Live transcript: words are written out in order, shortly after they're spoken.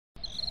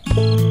Hi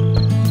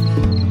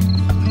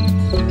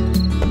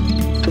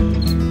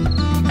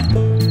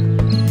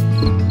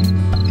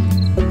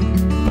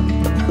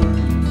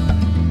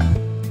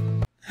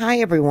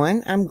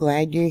everyone, I'm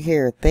glad you're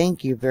here.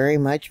 Thank you very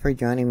much for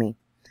joining me.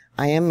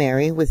 I am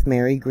Mary with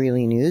Mary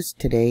Greeley News.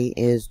 Today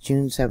is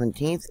June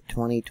 17th,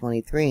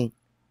 2023.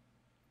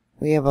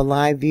 We have a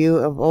live view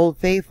of Old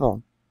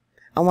Faithful.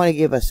 I want to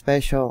give a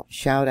special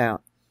shout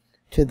out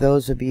to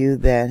those of you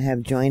that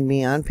have joined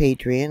me on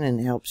Patreon and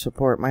help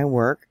support my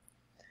work.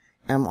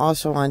 I'm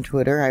also on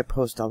Twitter. I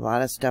post a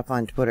lot of stuff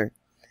on Twitter,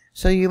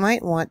 so you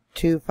might want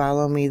to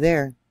follow me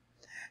there.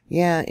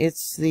 Yeah,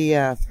 it's the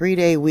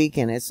 3-day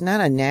weekend. It's not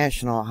a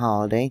national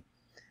holiday,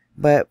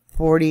 but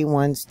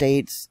 41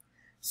 states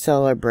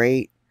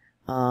celebrate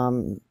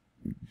Juneteenth,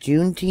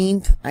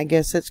 I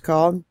guess it's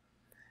called.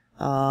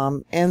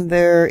 And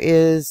there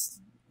is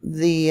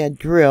the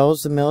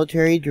drills, the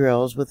military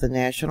drills with the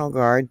National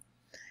Guard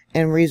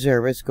and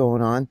reservists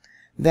going on.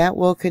 That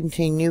will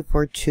continue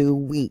for 2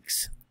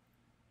 weeks.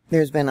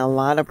 There's been a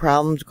lot of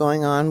problems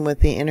going on with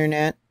the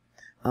internet.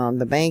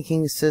 The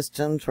banking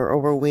systems were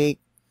overweak.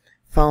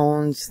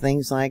 Phones,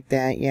 things like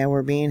that. Yeah,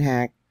 we're being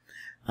hacked.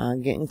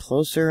 Getting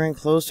closer and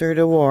closer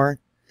to war.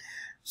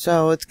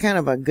 So it's kind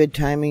of a good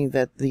timing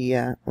that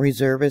the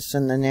reservists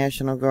and the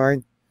National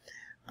Guard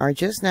are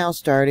just now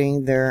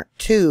starting their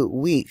 2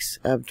 weeks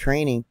of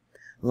training.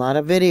 A lot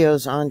of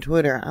videos on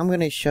Twitter. I'm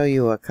going to show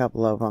you a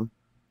couple of them.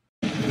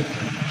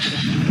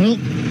 Well,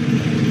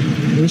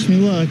 wish me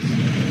luck.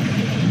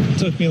 It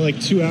took me like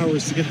 2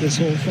 hours to get this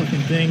whole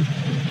fucking thing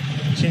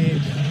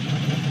chained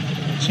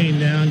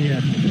down.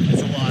 Yeah,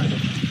 it's a lot.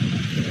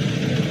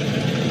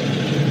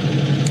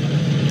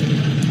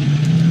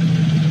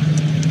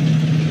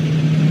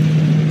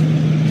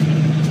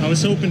 I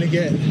was hoping to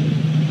get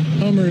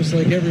Hummers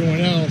like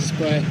everyone else,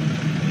 but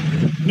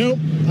nope,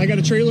 I got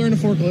a trailer and a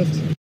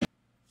forklift.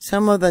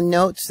 Some of the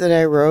notes that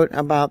I wrote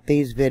about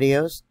these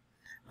videos,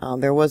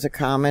 there was a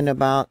comment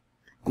about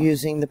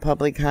using the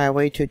public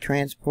highway to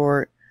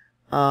transport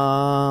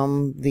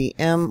the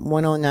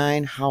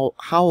M109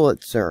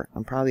 howitzer.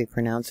 I'm probably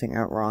pronouncing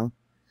it wrong.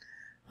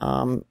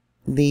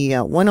 The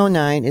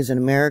 109 is an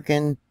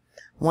American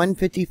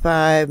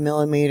 155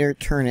 millimeter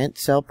turret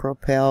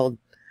self-propelled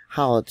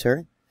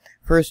howitzer,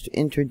 first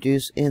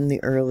introduced in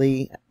the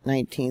early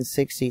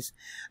 1960s.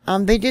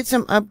 They did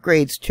some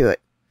upgrades to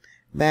it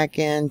back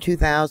in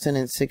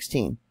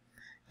 2016.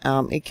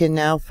 It can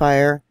now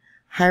fire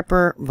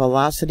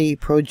hypervelocity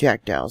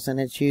projectiles, and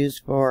it's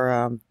used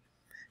for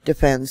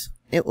defense.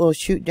 It will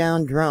shoot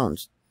down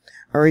drones.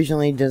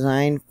 Originally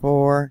designed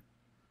for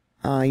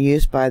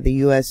use by the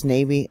U.S.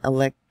 Navy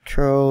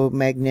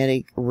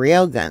electromagnetic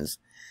railguns,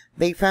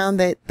 they found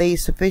that they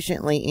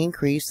sufficiently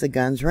increased the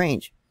gun's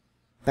range.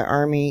 The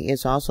Army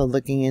is also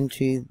looking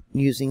into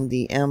using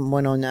the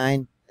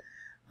M109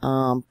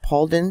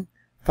 Paulden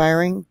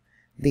firing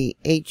the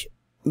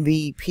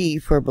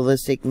HVP for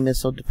ballistic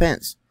missile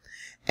defense.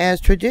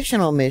 As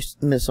traditional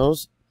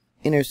missiles,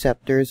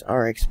 interceptors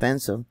are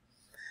expensive.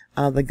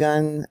 The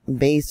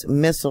gun-based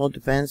missile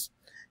defense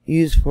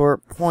used for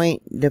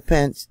point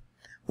defense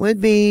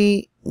would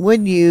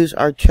use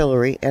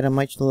artillery at a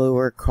much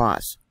lower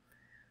cost.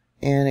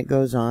 And it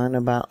goes on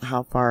about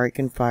how far it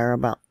can fire,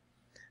 about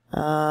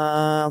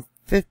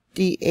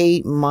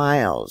 58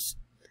 miles,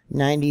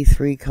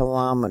 93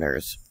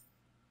 kilometers.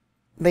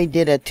 They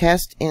did a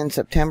test in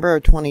September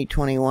of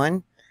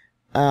 2021.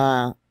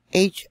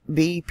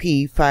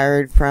 HVP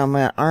fired from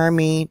an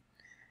Army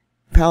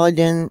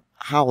Paladin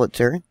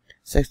howitzer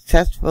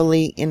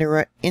successfully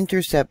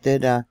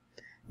intercepted a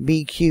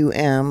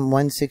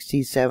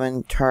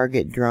BQM-167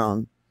 target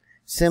drone,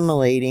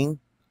 simulating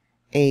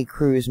a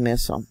cruise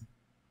missile.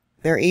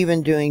 They're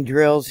even doing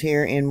drills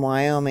here in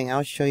Wyoming.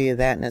 I'll show you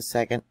that in a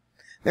second.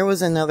 There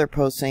was another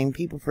post saying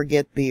people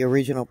forget the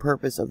original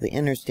purpose of the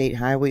interstate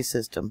highway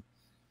system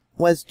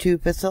was to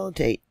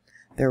facilitate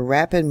the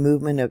rapid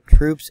movement of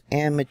troops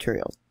and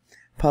materials.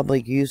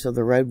 Public use of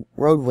the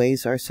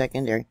roadways are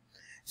secondary.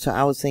 So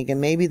I was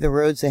thinking maybe the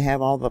roads that have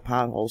all the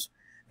potholes,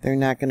 they're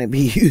not going to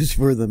be used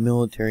for the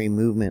military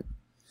movement.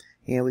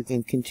 Yeah, we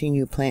can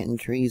continue planting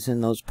trees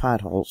in those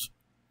potholes.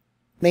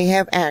 They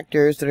have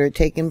actors that are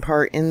taking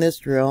part in this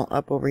drill.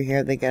 Up over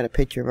here, they got a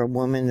picture of a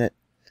woman that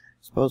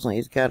supposedly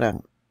has got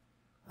a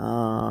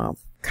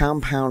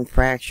compound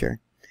fracture.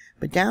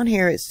 But down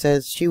here it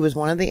says she was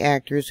one of the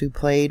actors who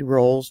played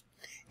roles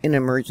in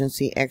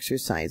emergency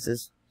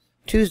exercises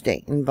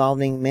Tuesday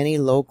involving many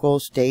local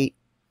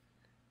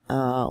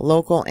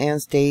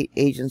and state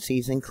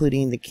agencies,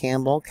 including the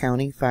Campbell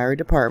County Fire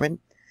Department,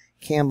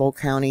 Campbell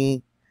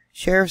County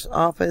Sheriff's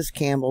Office,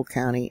 Campbell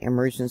County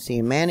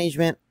Emergency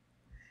Management,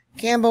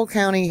 Campbell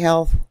County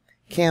Health,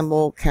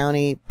 Campbell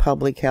County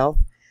Public Health,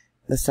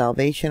 the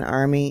Salvation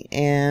Army,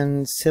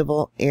 and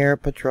Civil Air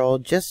Patrol,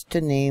 just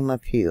to name a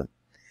few.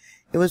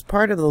 It was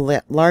part of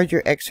the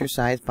larger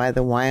exercise by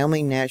the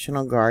Wyoming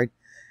National Guard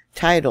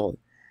titled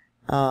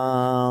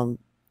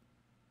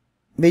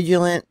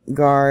Vigilant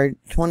Guard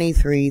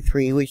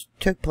 23-3, which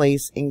took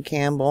place in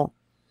Campbell,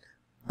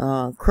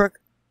 Crook,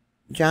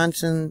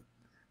 Johnson,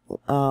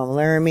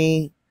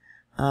 Laramie,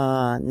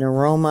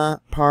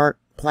 Naroma, Park,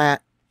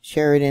 Platte,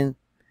 Sheridan,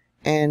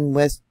 and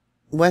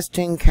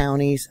Weston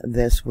counties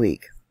this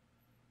week.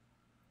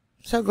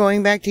 So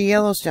going back to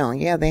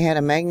Yellowstone, yeah, they had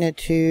a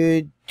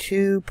magnitude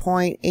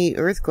 2.8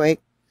 earthquake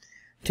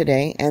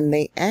today, and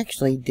they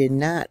actually did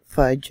not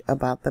fudge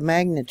about the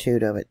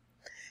magnitude of it.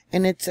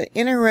 And it's an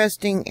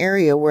interesting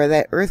area where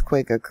that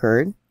earthquake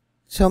occurred.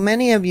 So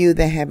many of you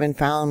that have been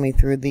following me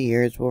through the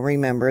years will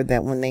remember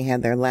that when they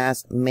had their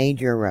last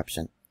major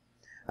eruption,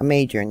 a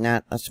major,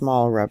 not a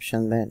small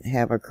eruption that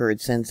have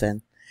occurred since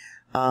then,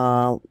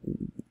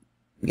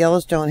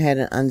 Yellowstone had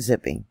an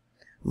unzipping.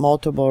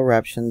 Multiple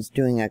eruptions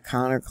doing a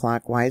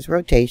counterclockwise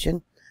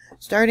rotation,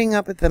 starting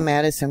up at the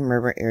Madison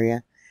River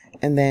area,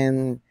 and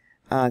then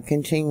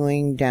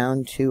continuing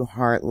down to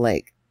Heart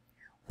Lake.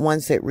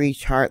 Once it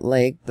reached Heart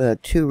Lake, the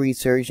two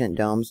resurgent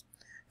domes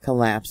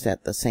collapsed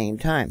at the same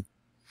time.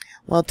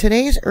 Well,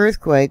 today's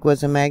earthquake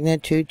was a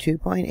magnitude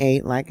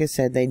 2.8. Like I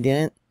said, they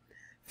didn't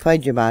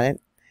fudge about it.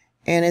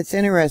 And it's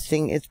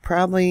interesting. It's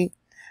probably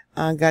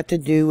got to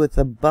do with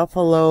the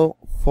Buffalo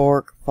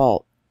Fork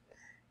Fault.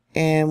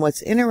 And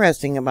what's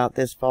interesting about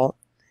this fault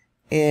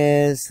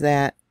is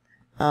that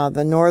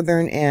the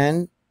northern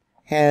end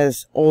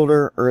has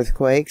older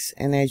earthquakes,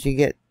 and as you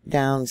get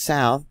down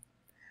south,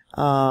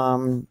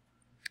 the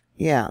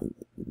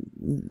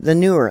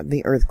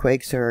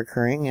earthquakes are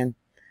occurring, and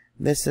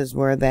this is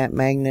where that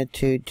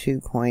magnitude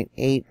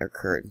 2.8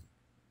 occurred.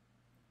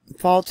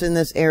 Faults in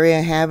this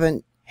area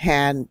haven't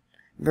had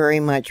very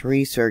much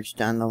research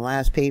done. The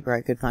last paper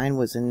I could find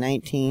was in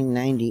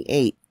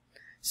 1998.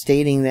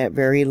 Stating that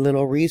very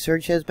little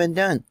research has been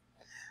done,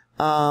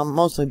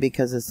 mostly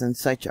because it's in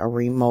such a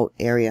remote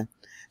area.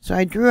 So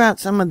I drew out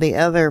some of the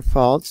other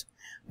faults.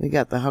 We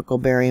got the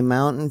Huckleberry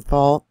Mountain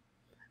Fault,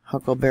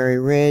 Huckleberry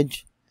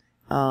Ridge.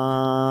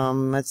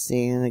 Let's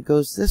see, and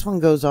this one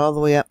goes all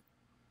the way up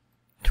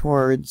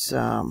towards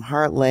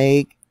Heart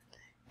Lake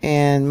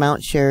and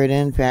Mount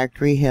Sheridan,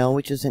 Factory Hill,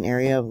 which is an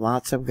area of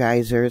lots of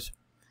geysers,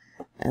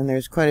 and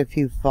there's quite a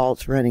few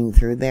faults running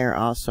through there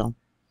also.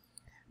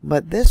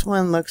 But this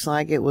one looks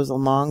like it was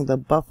along the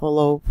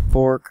Buffalo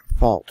Fork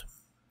Fault.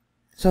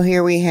 So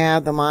here we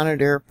have the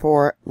monitor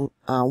for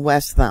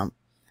West Thumb.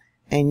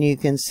 And you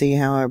can see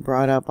how it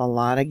brought up a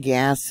lot of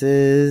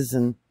gases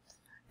and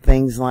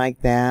things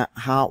like that.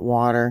 Hot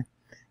water.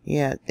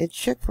 Yeah, it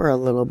shook for a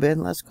little bit.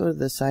 Let's go to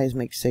the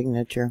seismic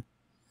signature.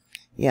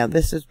 Yeah,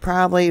 this is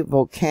probably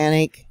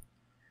volcanic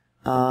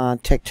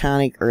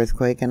tectonic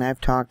earthquake, and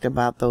I've talked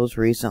about those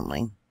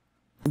recently.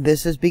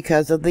 This is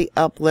because of the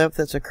uplift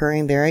that's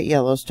occurring there at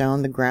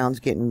Yellowstone. The ground's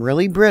getting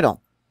really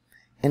brittle,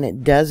 and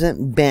it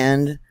doesn't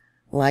bend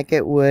like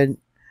it would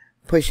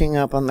pushing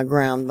up on the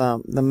ground,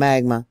 the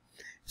magma.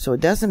 So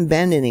it doesn't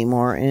bend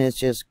anymore, and it's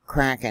just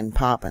cracking,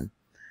 popping.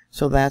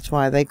 So that's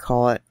why they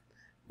call it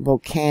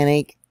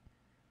volcanic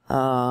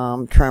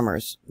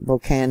tremors,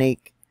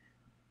 volcanic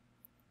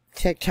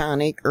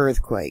tectonic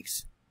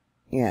earthquakes.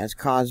 Yeah, it's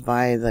caused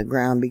by the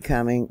ground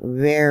becoming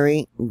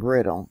very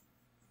brittle.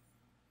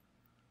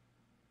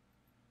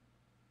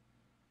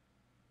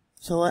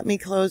 So let me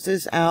close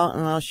this out,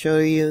 and I'll show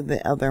you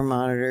the other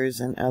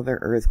monitors and other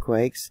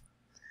earthquakes.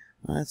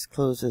 Let's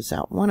close this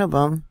out. One of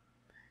them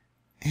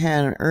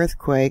had an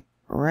earthquake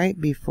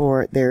right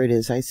before, there it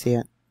is, I see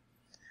it,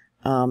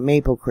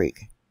 Maple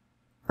Creek,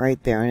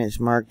 right there, and it's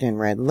marked in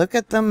red. Look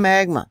at the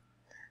magma,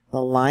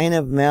 the line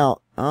of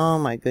melt. Oh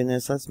my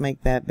goodness, let's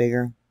make that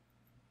bigger.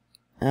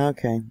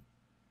 Okay.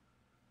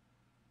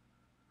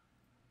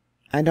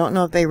 I don't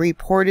know if they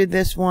reported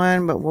this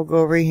one, but we'll go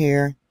over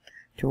here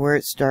to where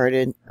it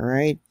started,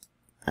 right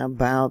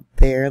about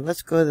there.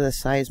 Let's go to the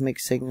seismic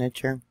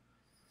signature.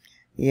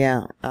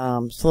 Yeah,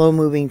 slow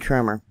moving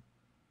tremor,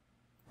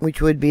 which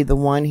would be the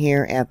one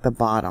here at the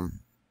bottom.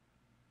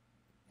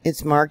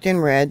 It's marked in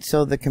red,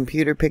 so the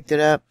computer picked it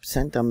up,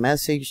 sent a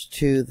message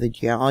to the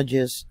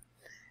geologists,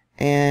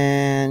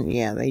 and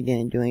yeah, they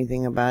didn't do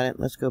anything about it.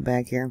 Let's go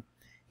back here.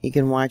 You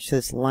can watch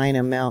this line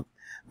of melt.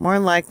 More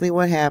likely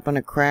what happened,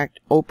 a crack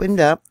opened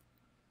up,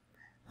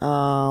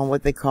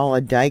 what they call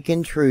a dike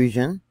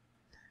intrusion.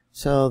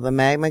 So the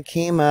magma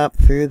came up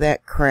through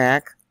that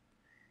crack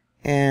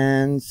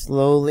and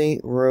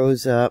slowly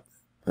rose up.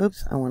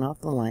 Oops, I went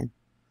off the line.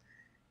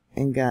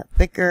 And got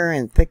thicker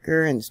and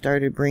thicker and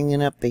started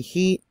bringing up the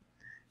heat,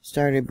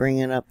 started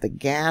bringing up the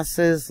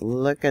gases.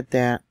 Look at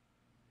that.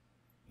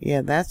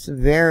 Yeah, that's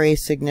very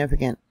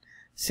significant.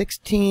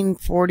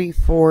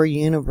 1644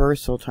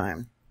 Universal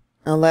Time.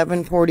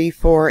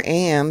 11:44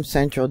 a.m.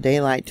 Central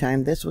Daylight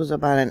Time. This was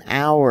about an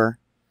hour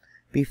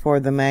before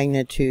the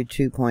magnitude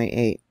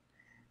 2.8.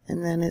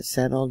 And then it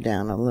settled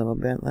down a little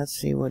bit. Let's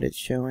see what it's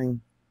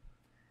showing.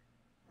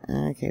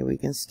 Okay, we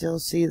can still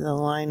see the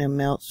line of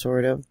melt,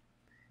 sort of,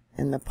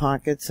 and the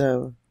pockets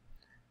of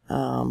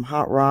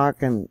hot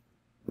rock and,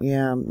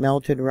 yeah,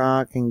 melted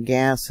rock and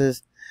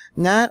gases.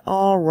 Not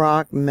all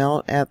rock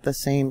melt at the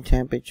same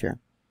temperature.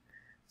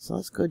 So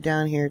let's go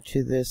down here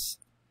to this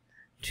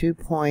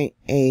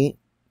 2.8.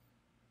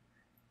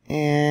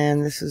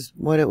 And this is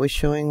what it was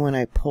showing when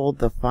I pulled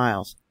the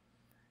files.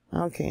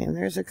 Okay, and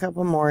there's a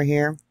couple more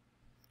here.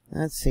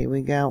 Let's see,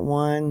 we got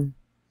one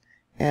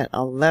at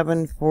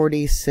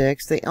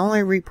 11:46. They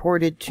only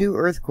reported 2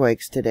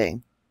 earthquakes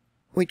today,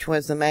 which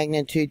was the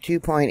magnitude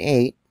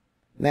 2.8.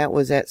 That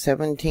was at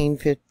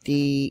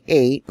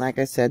 17:58. Like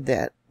I said,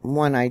 that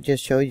one I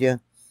just showed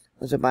you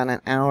was about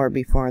an hour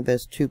before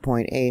this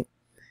 2.8.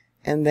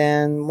 And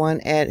then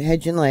one at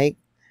Hedgen Lake,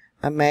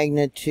 a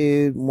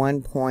magnitude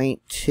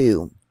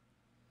 1.2.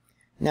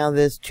 Now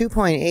this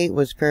 2.8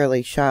 was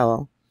fairly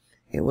shallow.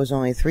 It was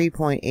only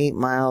 3.8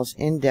 miles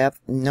in depth.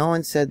 No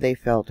one said they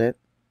felt it.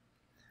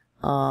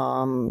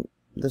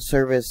 The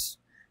service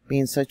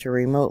being such a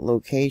remote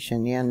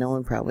location, yeah, no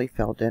one probably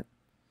felt it.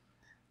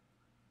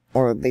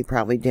 Or they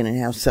probably didn't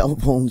have cell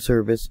phone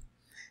service.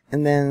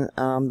 And then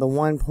the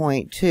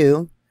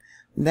 1.2,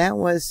 that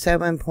was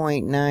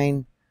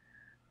 7.9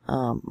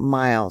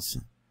 miles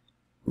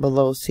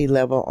below sea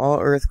level. All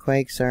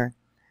earthquakes are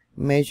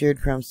measured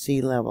from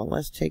sea level.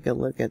 Let's take a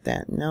look at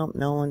that. Nope,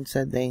 no one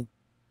said they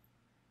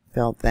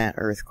felt that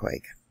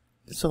earthquake.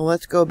 So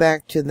let's go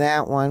back to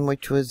that one,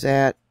 which was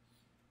at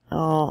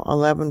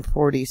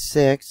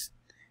 11:46.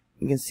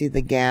 You can see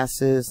the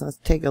gases. Let's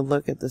take a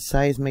look at the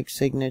seismic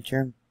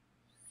signature.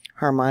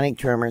 Harmonic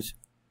tremors.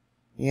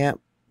 Yep,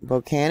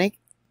 volcanic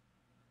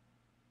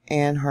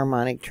and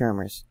harmonic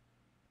tremors.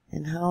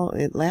 And how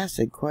it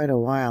lasted quite a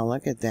while.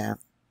 Look at that.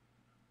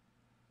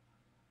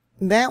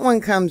 That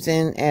one comes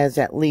in as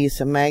at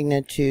least a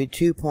magnitude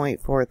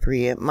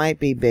 2.43. It might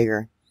be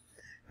bigger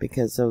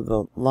because of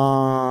the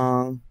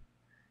long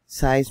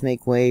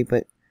seismic wave,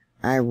 but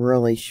I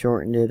really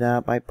shortened it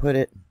up. I put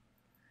it,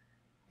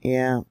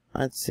 yeah,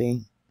 let's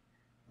see,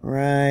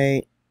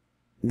 right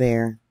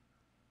there.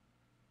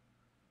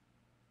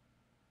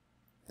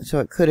 So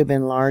it could have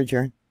been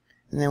larger.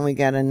 And then we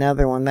got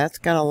another one. That's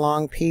got a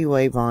long P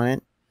wave on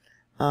it.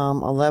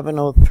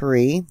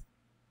 11:03.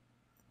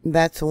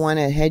 That's the one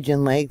at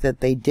Hedgen Lake that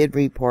they did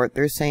report.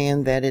 They're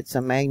saying that it's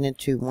a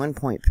magnitude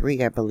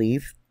 1.3, I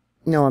believe.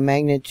 No, a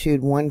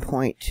magnitude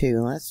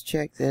 1.2. Let's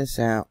check this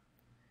out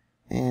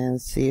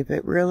and see if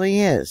it really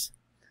is.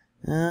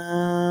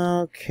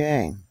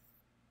 Okay.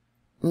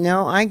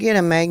 No, I get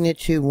a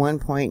magnitude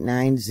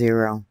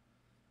 1.90.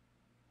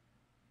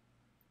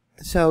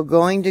 So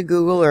going to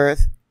Google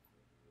Earth,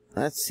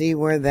 let's see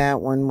where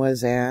that one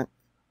was at.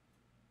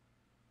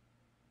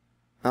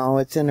 Oh,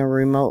 it's in a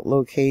remote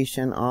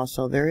location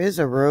also. There is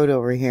a road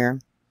over here.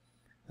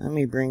 Let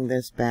me bring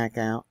this back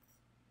out.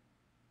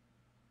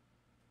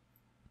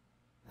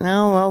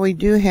 Oh, well, we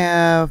do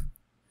have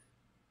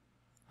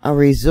a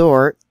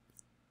resort.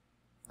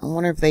 I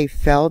wonder if they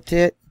felt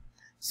it.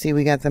 See,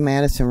 we got the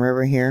Madison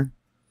River here.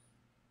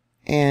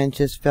 And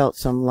just felt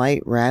some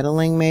light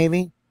rattling,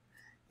 maybe.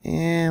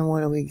 And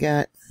what do we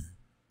got?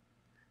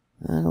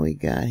 What do we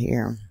got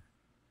here?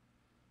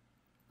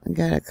 We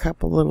got a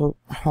couple little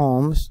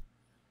homes.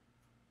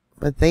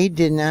 But they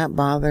did not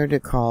bother to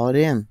call it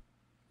in,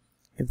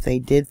 if they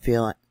did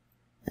feel it.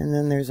 And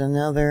then there's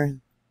another,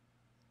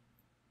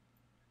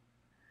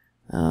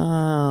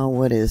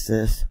 what is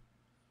this?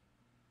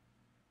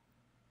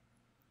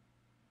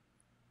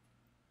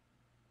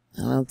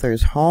 I don't know if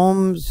there's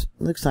homes,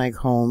 looks like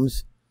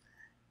homes,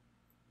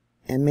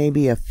 and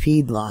maybe a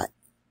feedlot.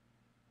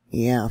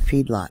 Yeah, a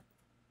feedlot.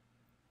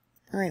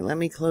 Alright, let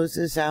me close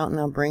this out and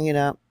I'll bring it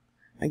up.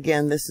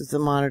 Again, this is the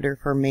monitor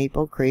for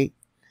Maple Creek.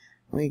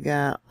 We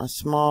got a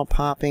small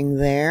popping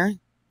there.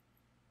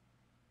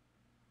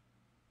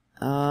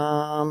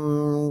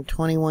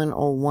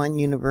 2101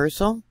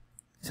 Universal.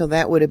 So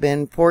that would have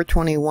been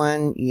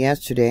 421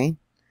 yesterday.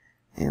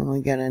 And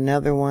we got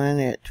another one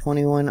at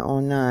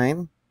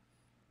 2109.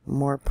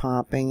 More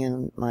popping,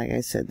 and like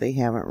I said, they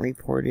haven't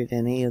reported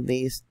any of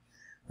these.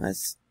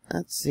 Let's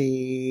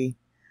see.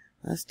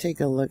 Let's take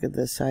a look at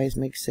the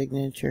seismic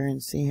signature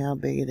and see how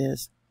big it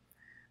is.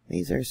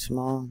 These are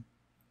small.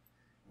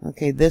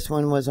 Okay, this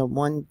one was a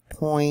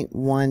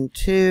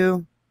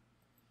 1.12.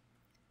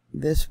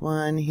 This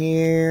one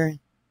here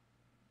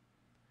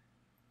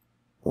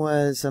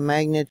was a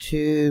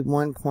magnitude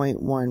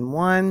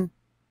 1.11.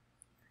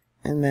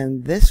 And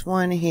then this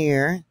one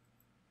here,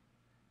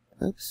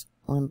 oops,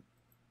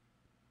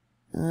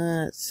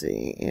 let's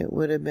see, it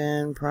would have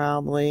been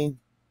probably,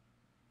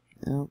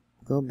 oh,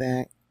 go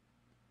back,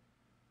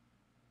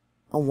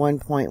 a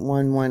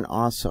 1.11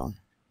 also.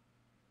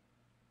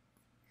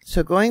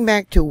 So going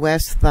back to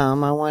West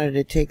Thumb, I wanted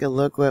to take a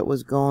look what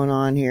was going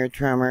on here,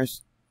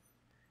 tremors.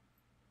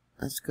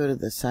 Let's go to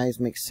the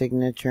seismic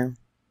signature.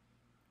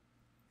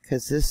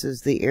 Because this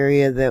is the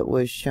area that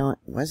was shown.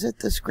 Was it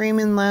the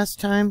screaming last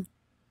time?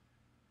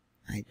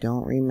 I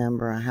don't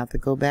remember. I have to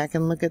go back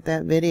and look at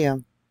that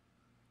video.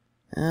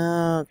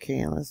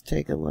 Okay, let's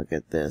take a look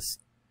at this.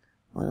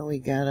 What do we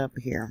got up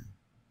here?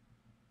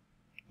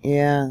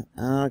 Yeah,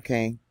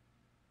 okay.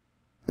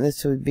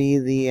 This would be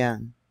the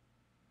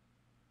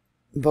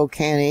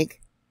volcanic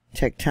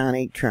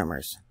tectonic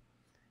tremors.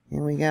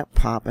 And we got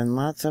popping,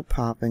 lots of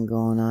popping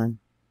going on.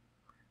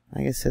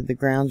 Like I said, the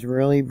ground's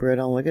really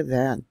brittle. Look at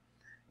that.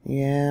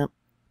 Yeah,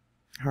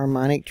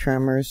 harmonic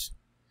tremors.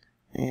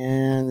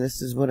 And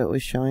this is what it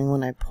was showing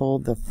when I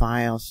pulled the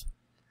files.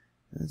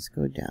 Let's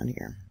go down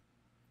here.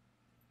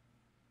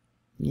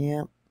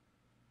 Yep.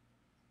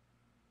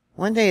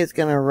 One day it's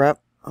going to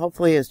erupt.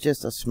 Hopefully it's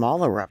just a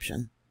small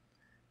eruption.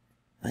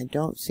 I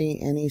don't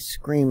see any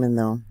screaming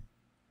though.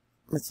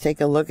 Let's take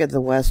a look at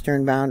the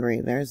western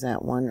boundary. There's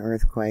that one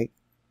earthquake.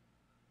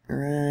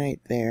 Right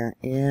there.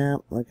 Yep,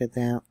 look at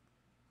that.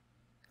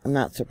 I'm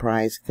not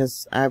surprised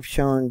because I've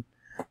shown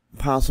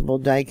possible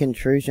dike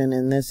intrusion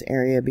in this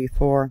area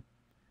before.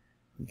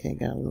 Okay,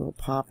 got a little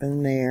pop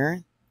in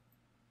there.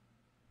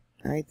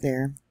 Right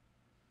there.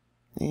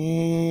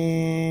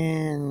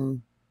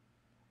 And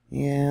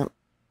yeah,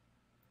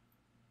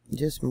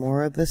 just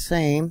more of the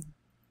same.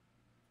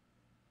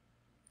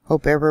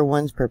 Hope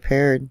everyone's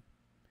prepared.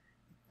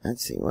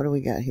 Let's see, what do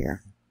we got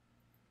here?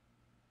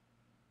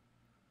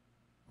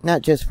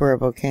 Not just for a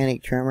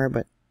volcanic tremor,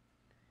 but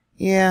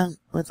yeah,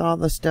 with all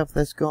the stuff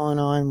that's going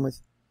on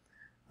with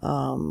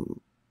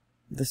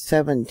the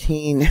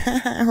 17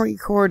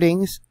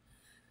 recordings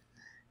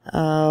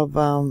of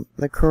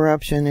the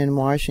corruption in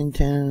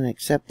Washington and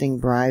accepting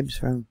bribes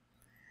from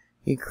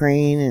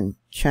Ukraine and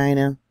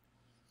China.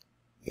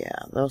 Yeah,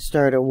 they'll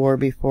start a war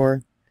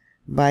before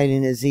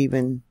Biden is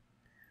even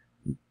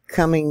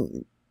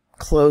coming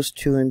close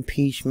to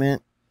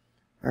impeachment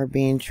or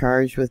being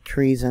charged with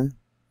treason.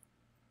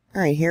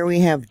 Alright, here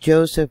we have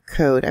Joseph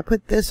Code. I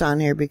put this on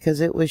here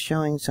because it was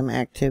showing some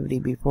activity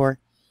before.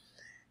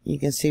 You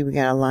can see we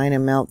got a line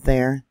of melt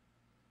there.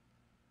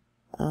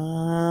 A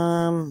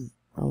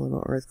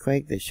little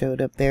earthquake that showed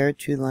up there.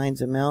 2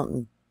 lines of melt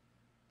and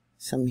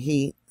some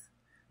heat.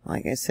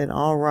 Like I said,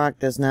 all rock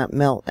does not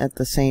melt at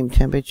the same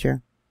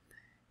temperature.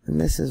 And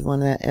this is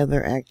when that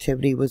other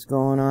activity was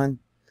going on.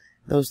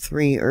 Those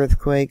 3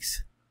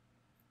 earthquakes.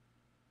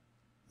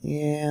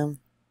 Yeah.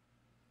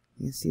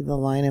 You see the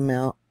line of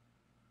melt.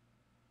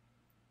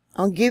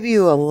 I'll give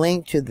you a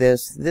link to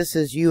this. This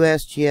is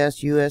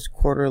USGS, US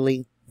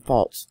Quarterly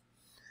Faults.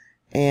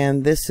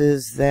 And this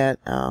is that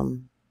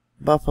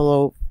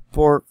Buffalo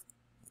Fork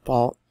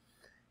fault.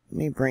 Let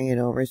me bring it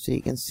over so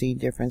you can see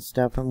different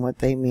stuff and what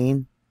they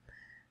mean.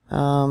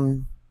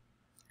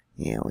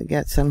 Yeah, we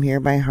got some here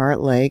by Heart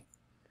Lake.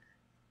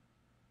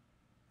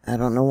 I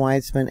don't know why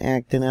it's been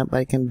acting up, but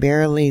I can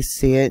barely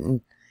see it.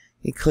 And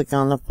you click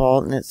on the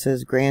fault and it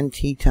says Grand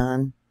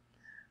Teton.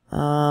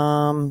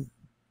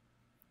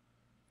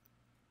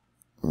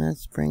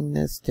 Let's bring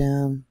this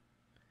down.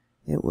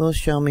 It will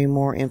show me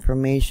more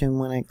information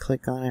when I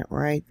click on it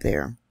right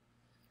there.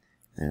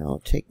 And it'll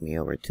take me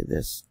over to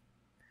this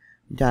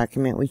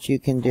document, which you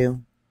can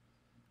do.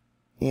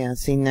 Yeah,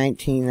 see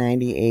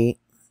 1998.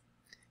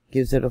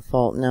 Gives it a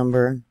fault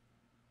number.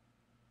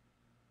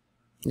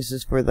 This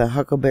is for the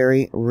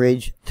Huckleberry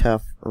Ridge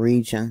Tuff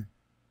region.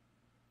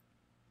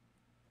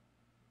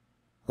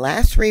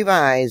 Last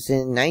revised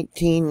in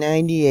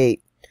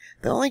 1998.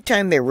 The only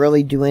time they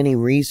really do any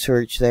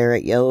research there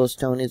at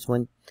Yellowstone is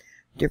when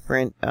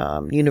different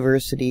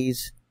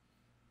universities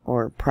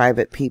or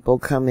private people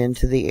come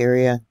into the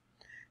area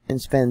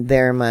and spend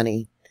their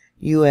money.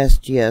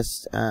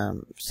 USGS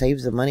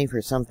saves the money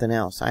for something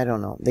else. I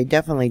don't know. They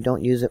definitely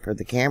don't use it for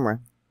the camera.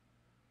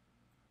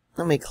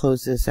 Let me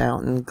close this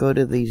out and go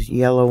to these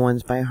yellow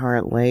ones by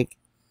Heart Lake.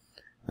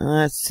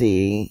 Let's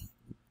see.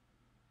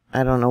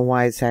 I don't know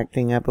why it's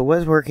acting up. It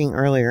was working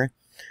earlier,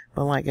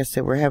 but like I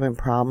said, we're having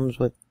problems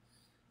with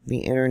the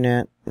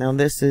internet. Now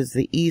this is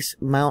the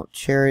East Mount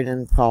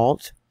Sheridan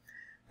Fault.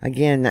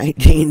 Again,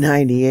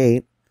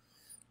 1998.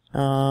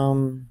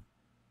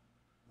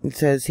 It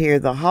says here,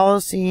 the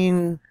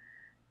Holocene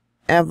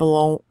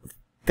Avalon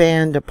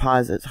fan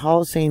deposits.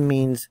 Holocene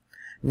means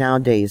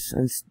nowadays,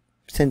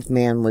 since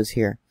man was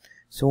here.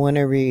 So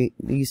whenever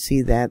you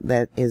see that,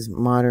 that is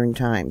modern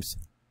times.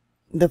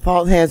 The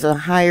fault has a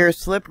higher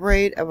slip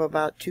rate of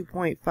about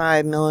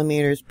 2.5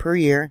 millimeters per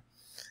year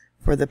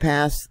for the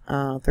past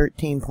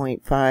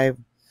 13.5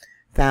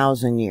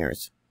 thousand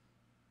years.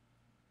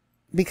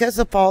 Because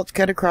the faults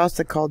cut across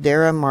the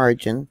caldera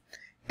margin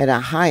at a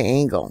high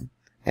angle,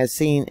 as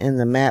seen in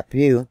the map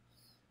view,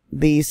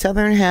 the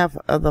southern half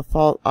of the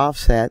fault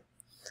offset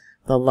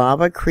the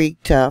Lava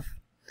Creek Tuff,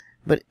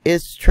 but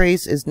its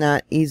trace is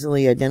not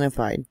easily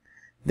identified.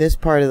 This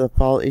part of the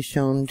fault is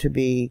shown to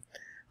be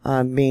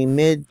being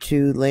mid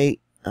to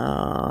late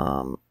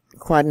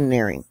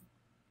Quaternary.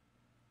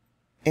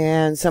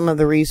 And some of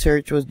the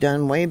research was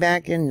done way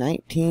back in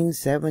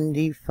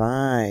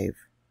 1975.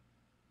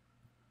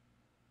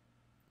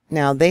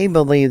 Now, they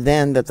believed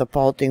then that the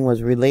faulting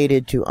was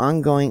related to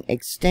ongoing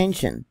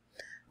extension,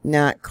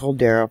 not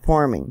caldera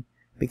forming,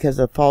 because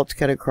the faults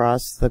cut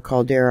across the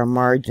caldera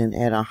margin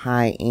at a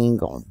high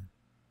angle.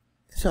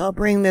 So I'll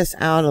bring this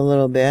out a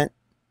little bit.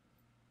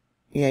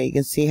 Yeah, you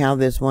can see how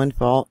this one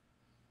fault,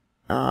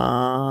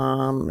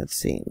 let's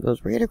see, it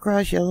goes right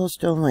across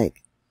Yellowstone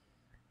Lake.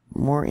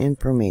 More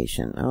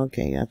information.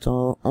 Okay, that's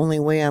the only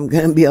way I'm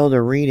going to be able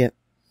to read it.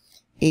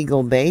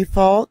 Eagle Bay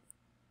Fault.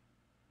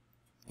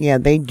 Yeah,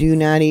 they do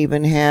not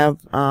even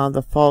have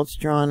the faults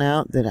drawn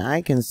out that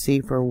I can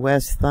see for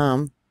West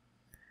Thumb.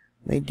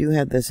 They do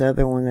have this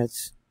other one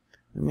that's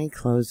Let me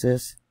close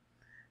this.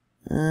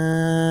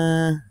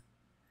 Oh,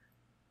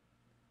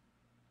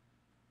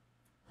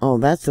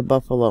 that's the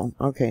Buffalo.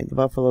 Okay, the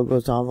Buffalo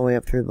goes all the way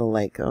up through the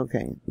lake.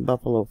 Okay,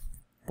 Buffalo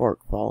Fork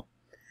Fault.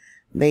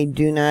 They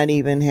do not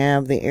even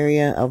have the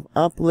area of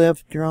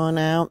uplift drawn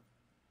out.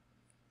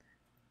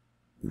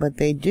 But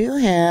they do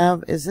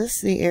have, is this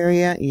the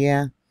area?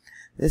 Yeah,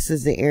 this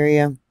is the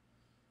area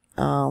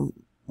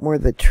where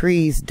the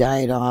trees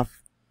died off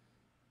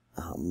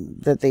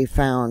that they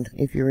found,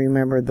 if you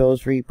remember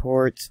those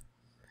reports.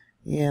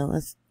 Yeah,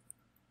 let's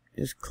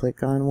just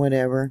click on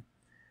whatever.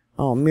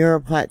 Oh, Muir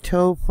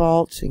Plateau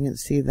Faults, you can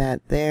see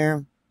that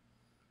there.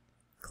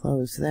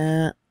 Close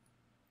that.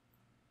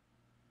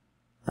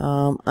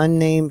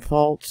 Unnamed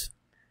faults,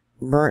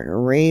 Burnt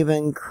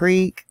Raven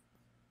Creek.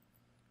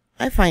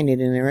 I find it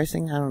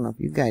interesting. I don't know if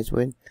you guys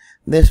would.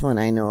 This one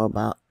I know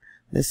about.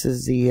 This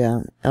is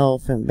the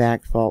Elephant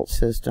Back Fault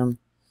System.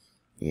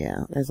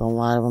 Yeah, there's a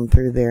lot of them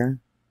through there.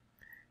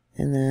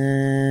 And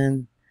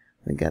then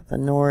we got the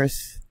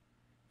North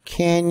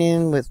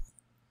Canyon with,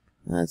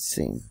 let's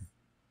see,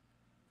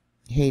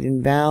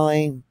 Hayden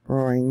Valley,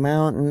 Roaring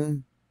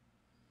Mountain,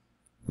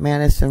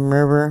 Madison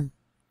River.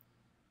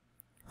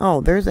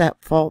 Oh, there's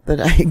that fault that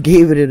I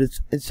gave it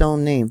its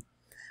own name,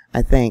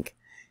 I think.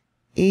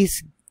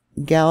 East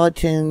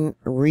Gallatin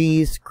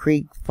Rees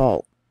Creek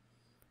Fault.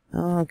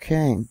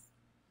 Okay.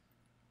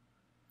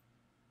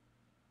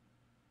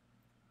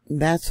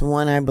 That's the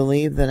one I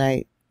believe that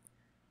I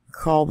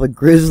call the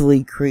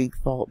Grizzly Creek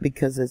Fault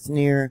because it's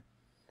near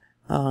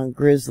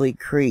Grizzly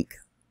Creek.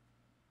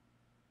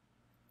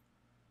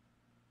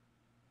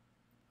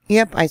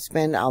 Yep, I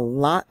spend a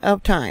lot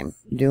of time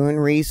doing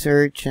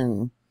research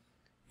and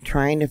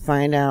trying to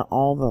find out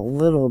all the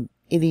little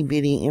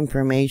itty-bitty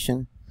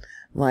information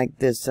like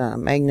this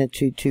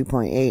magnitude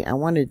 2.8. I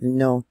wanted to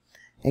know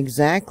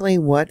exactly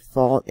what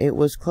fault it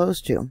was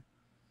close to.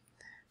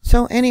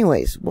 So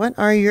anyways, what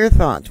are your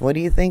thoughts? What do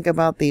you think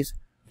about these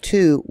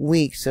 2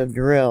 weeks of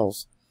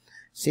drills?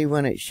 See,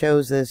 when it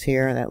shows this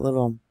here, that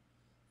little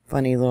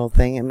funny little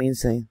thing, it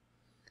means the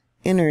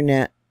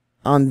internet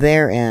on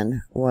their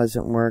end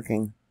wasn't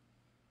working.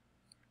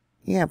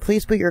 Yeah,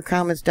 please put your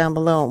comments down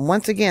below. And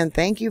once again,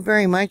 thank you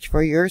very much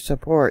for your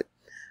support.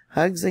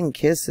 Hugs and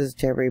kisses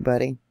to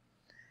everybody.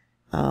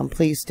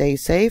 Please stay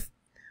safe.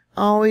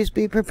 Always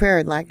be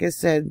prepared. Like I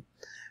said,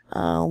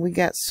 we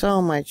got so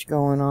much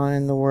going on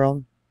in the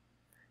world.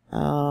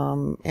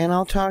 And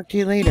I'll talk to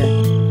you later.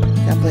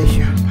 God bless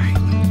you.